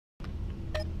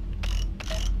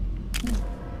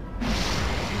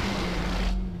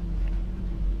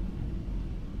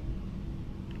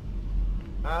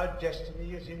Our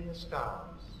destiny is in the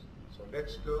stars, so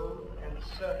let's go and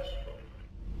search for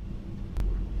it.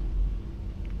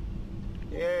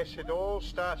 Yes, it all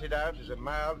started out as a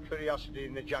mild curiosity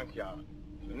in the junkyard.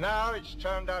 So now it's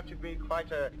turned out to be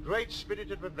quite a great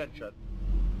spirit of adventure.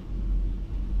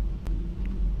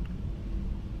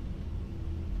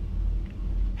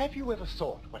 Have you ever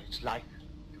thought what it's like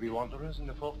to be wanderers in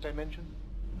the fourth dimension?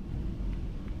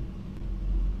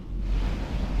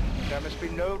 There must be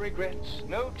no regrets,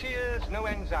 no tears, no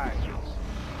anxieties.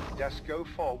 Just go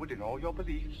forward in all your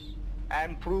beliefs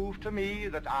and prove to me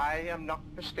that I am not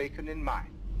mistaken in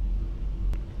mine.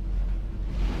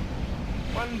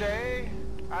 One day,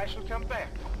 I shall come back.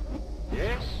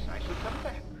 Yes, I shall come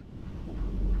back.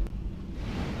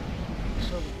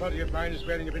 So the body of mine is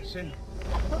wearing a bit thin.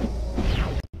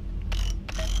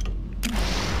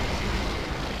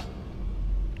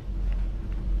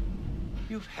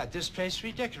 You've had this place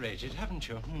redecorated, haven't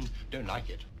you? Don't like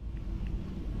it.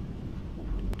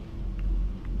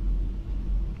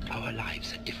 Our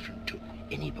lives are different to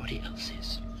anybody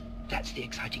else's. That's the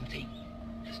exciting thing.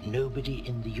 Because nobody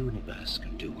in the universe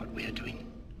can do what we're doing.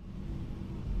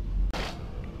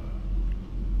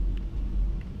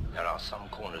 There are some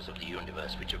corners of the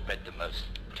universe which have bred the most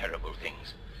terrible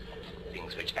things.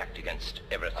 Things which act against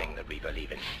everything that we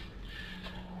believe in.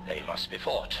 They must be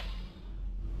fought.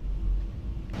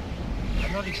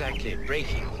 I'm not exactly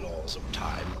breaking the laws of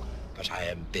time, but I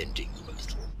am bending them a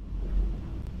little.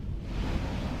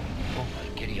 Oh,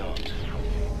 my giddy aunt.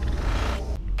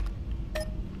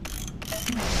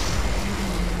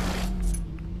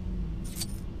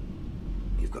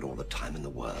 You've got all the time in the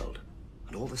world,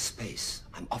 and all the space.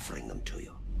 I'm offering them to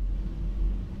you.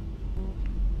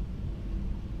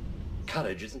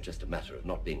 Courage isn't just a matter of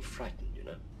not being frightened, you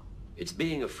know. It's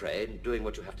being afraid and doing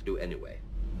what you have to do anyway.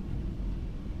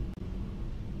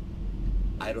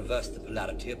 I reversed the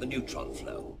polarity of the neutron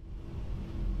flow.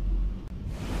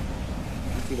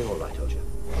 You feeling all right, Oja?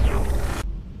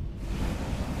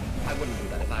 I wouldn't do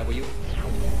that if I were you.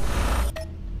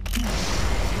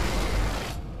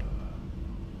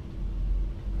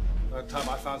 That time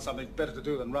I found something better to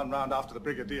do than run round after the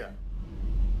Brigadier.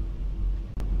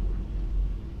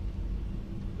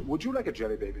 Would you like a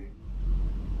jelly baby?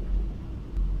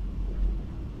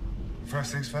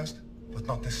 First things first, but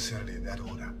not necessarily in that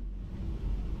order.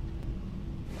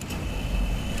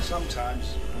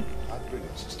 Sometimes our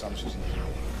brilliance astonishes me.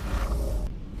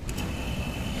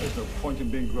 There's no point in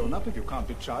being grown up if you can't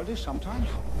be childish sometimes.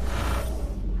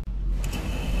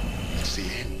 It's the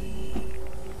end,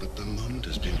 but the moment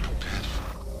has been prepared for.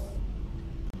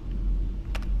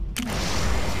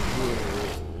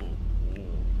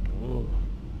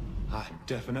 I'm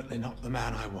definitely not the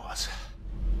man I was.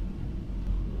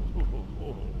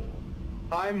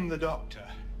 I'm the Doctor,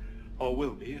 or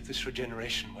will be if this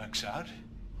regeneration works out.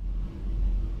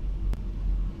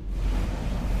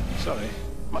 Sorry,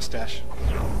 mustache.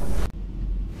 You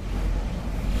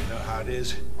know how it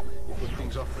is. You put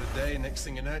things off for a day, next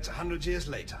thing you know, it's 100 years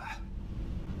later.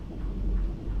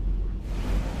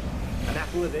 An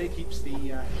apple a day keeps the,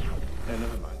 No,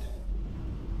 never mind.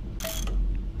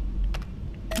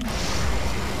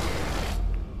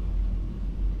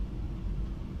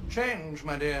 Change,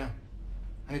 my dear.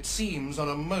 And it seems on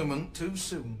a moment too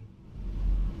soon.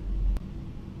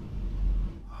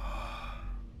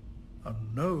 A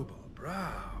noble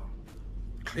brow.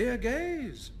 Clear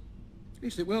gaze. At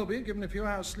least it will be, given a few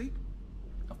hours' sleep.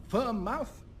 A firm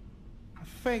mouth. A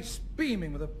face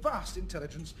beaming with a vast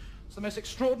intelligence. It's the most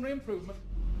extraordinary improvement.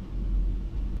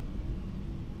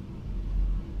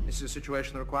 This is a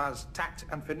situation that requires tact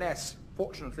and finesse.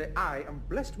 Fortunately, I am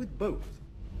blessed with both.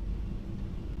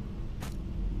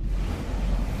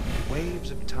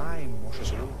 Waves of time wash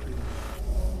us all clean.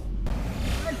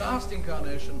 My last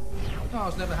incarnation. Oh, I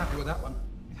was never happy with that one.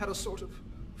 It had a sort of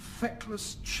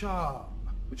feckless charm,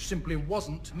 which simply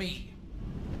wasn't me.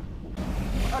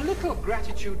 A little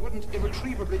gratitude wouldn't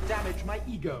irretrievably damage my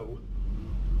ego.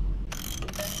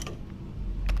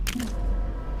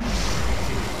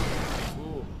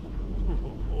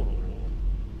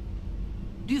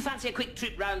 Do you fancy a quick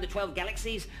trip round the 12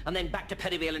 galaxies and then back to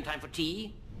Perivale in time for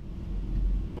tea?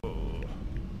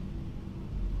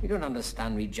 You don't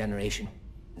understand regeneration.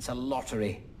 It's a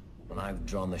lottery, and I've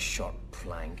drawn the short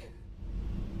plank.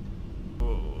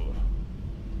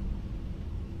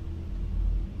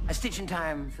 A stitch in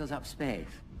time fills up space.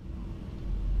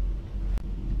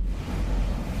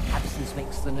 Absence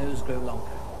makes the nose grow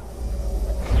longer.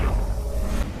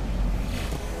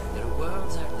 There are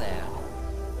worlds out there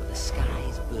where the sky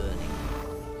is burning,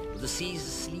 where the seas are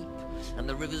asleep and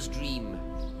the rivers dream.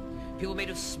 People made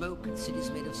of smoke and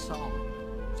cities made of song.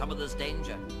 Some of there's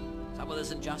danger. Some of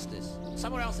there's injustice.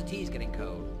 Somewhere else the tea's getting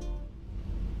cold.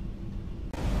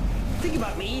 Think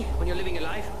about me when you're living your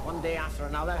life, one day after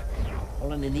another,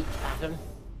 all in a neat pattern.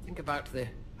 Think about the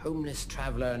homeless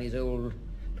traveller and his old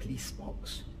police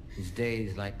box. His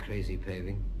days like crazy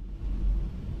paving.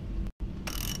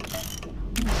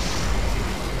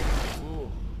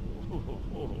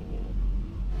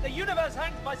 The universe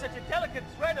hangs by such a delicate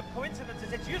thread of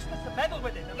coincidences, it's useless to meddle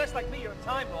with it, unless like me you're a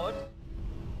Time Lord.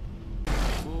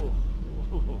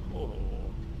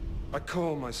 I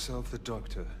call myself the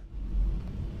Doctor.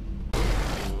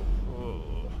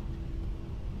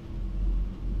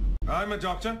 I'm a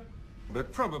doctor,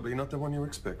 but probably not the one you're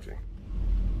expecting.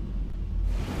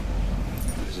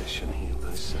 Physician, heal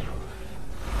thyself.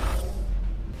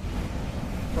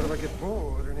 What if I get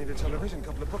bored or need a television,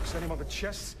 couple of books, any more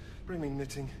chess? Bring me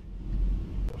knitting.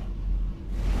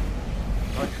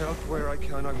 I help where I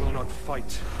can, I will not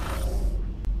fight.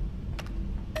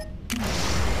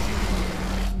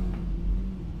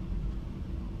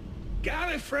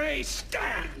 Gallifrey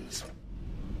stands!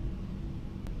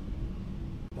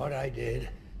 What I did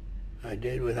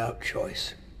without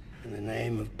choice, in the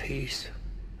name of peace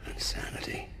and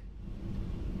sanity.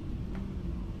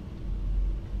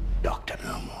 Doctor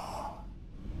no more.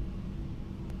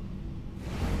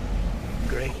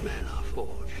 Great men are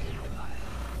forged in fire.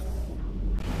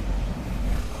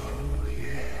 Oh,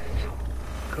 yes.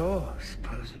 Of course,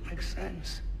 suppose it makes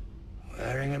sense.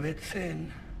 Wearing a bit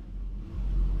thin.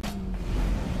 I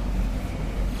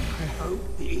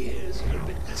hope the ears are a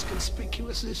bit less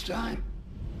conspicuous this time.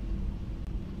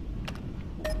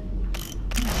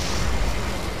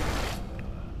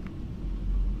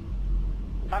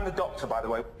 I'm the Doctor, by the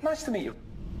way. Nice to meet you.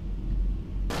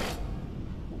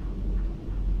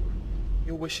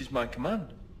 Your wish is my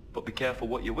command, but be careful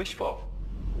what you wish for.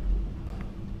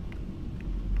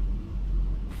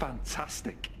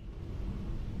 Fantastic.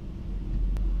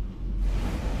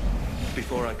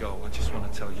 Before I go, I just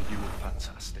want to tell you you were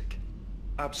fantastic.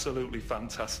 Absolutely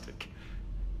fantastic.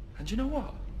 And you know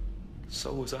what?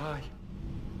 So was I.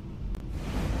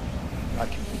 I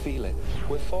can feel it.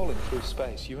 We're falling through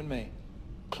space, you and me.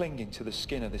 Clinging to the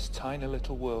skin of this tiny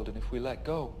little world, and if we let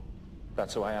go,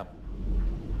 that's who I am.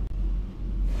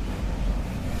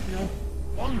 You know,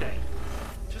 one day,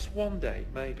 just one day,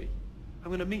 maybe, I'm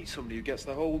going to meet somebody who gets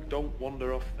the whole don't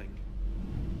wander off thing.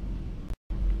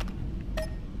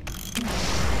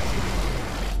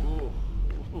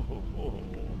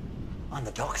 I'm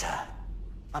the Doctor.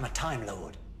 I'm a Time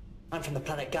Lord. I'm from the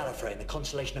planet Gallifrey in the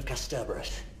constellation of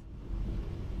Kasterborous.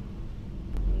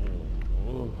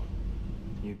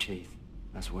 New teeth.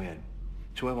 That's weird.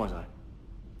 So where was I?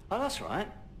 Oh, that's right.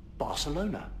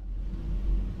 Barcelona.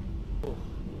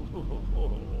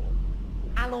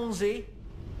 Allons-y.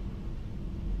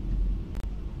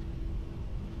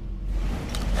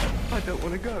 I don't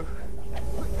want to go.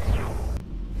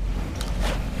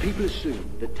 People assume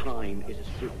that time is a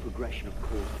strict progression of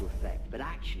cause to effect, but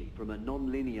actually, from a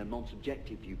non-linear,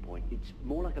 non-subjective viewpoint, it's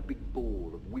more like a big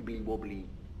ball of wibbly-wobbly,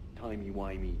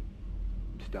 timey-wimey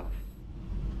stuff.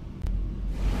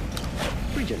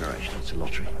 Regeneration, it's a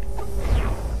lottery.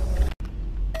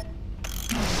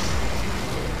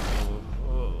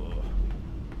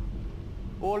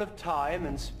 All of time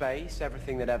and space,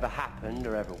 everything that ever happened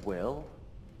or ever will.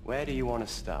 Where do you want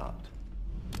to start?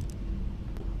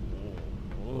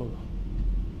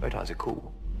 Bow ties are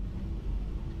cool.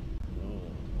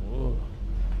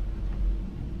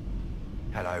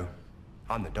 Hello,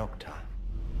 I'm the Doctor.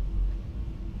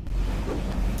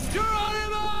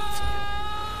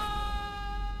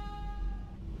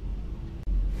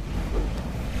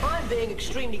 I'm being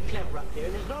extremely clever up here,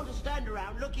 and there's no one to stand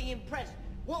around looking impressed.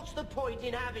 What's the point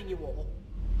in having you all?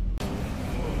 I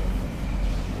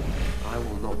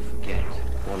will not forget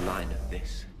one line of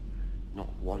this. Not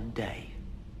one day,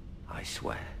 I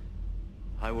swear.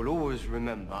 I will always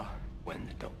remember when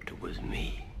the Doctor was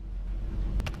me.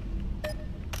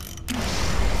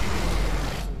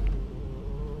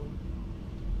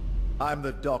 I'm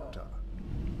the Doctor.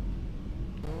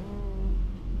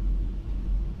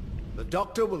 The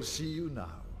Doctor will see you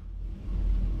now.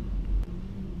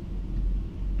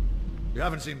 You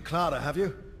haven't seen Clara, have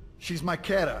you? She's my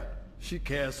carer. She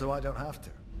cares so I don't have to.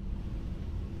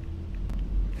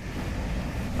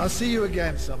 I'll see you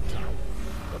again sometime,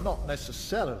 but not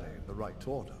necessarily in the right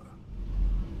order.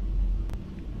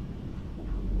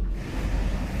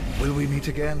 Will we meet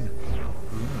again?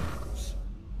 Who knows?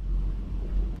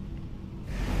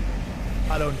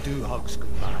 I don't do hugs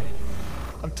goodbye.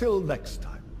 Until next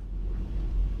time.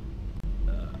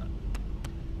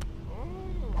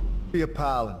 Be a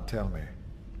pal and tell me,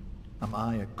 am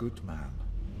I a good man?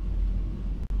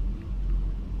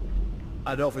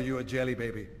 I'd offer you a jelly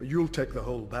baby, but you'll take the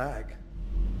whole bag.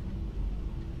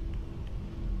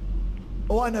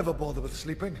 Oh, I never bother with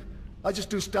sleeping. I just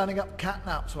do standing up cat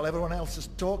naps while everyone else is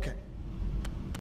talking.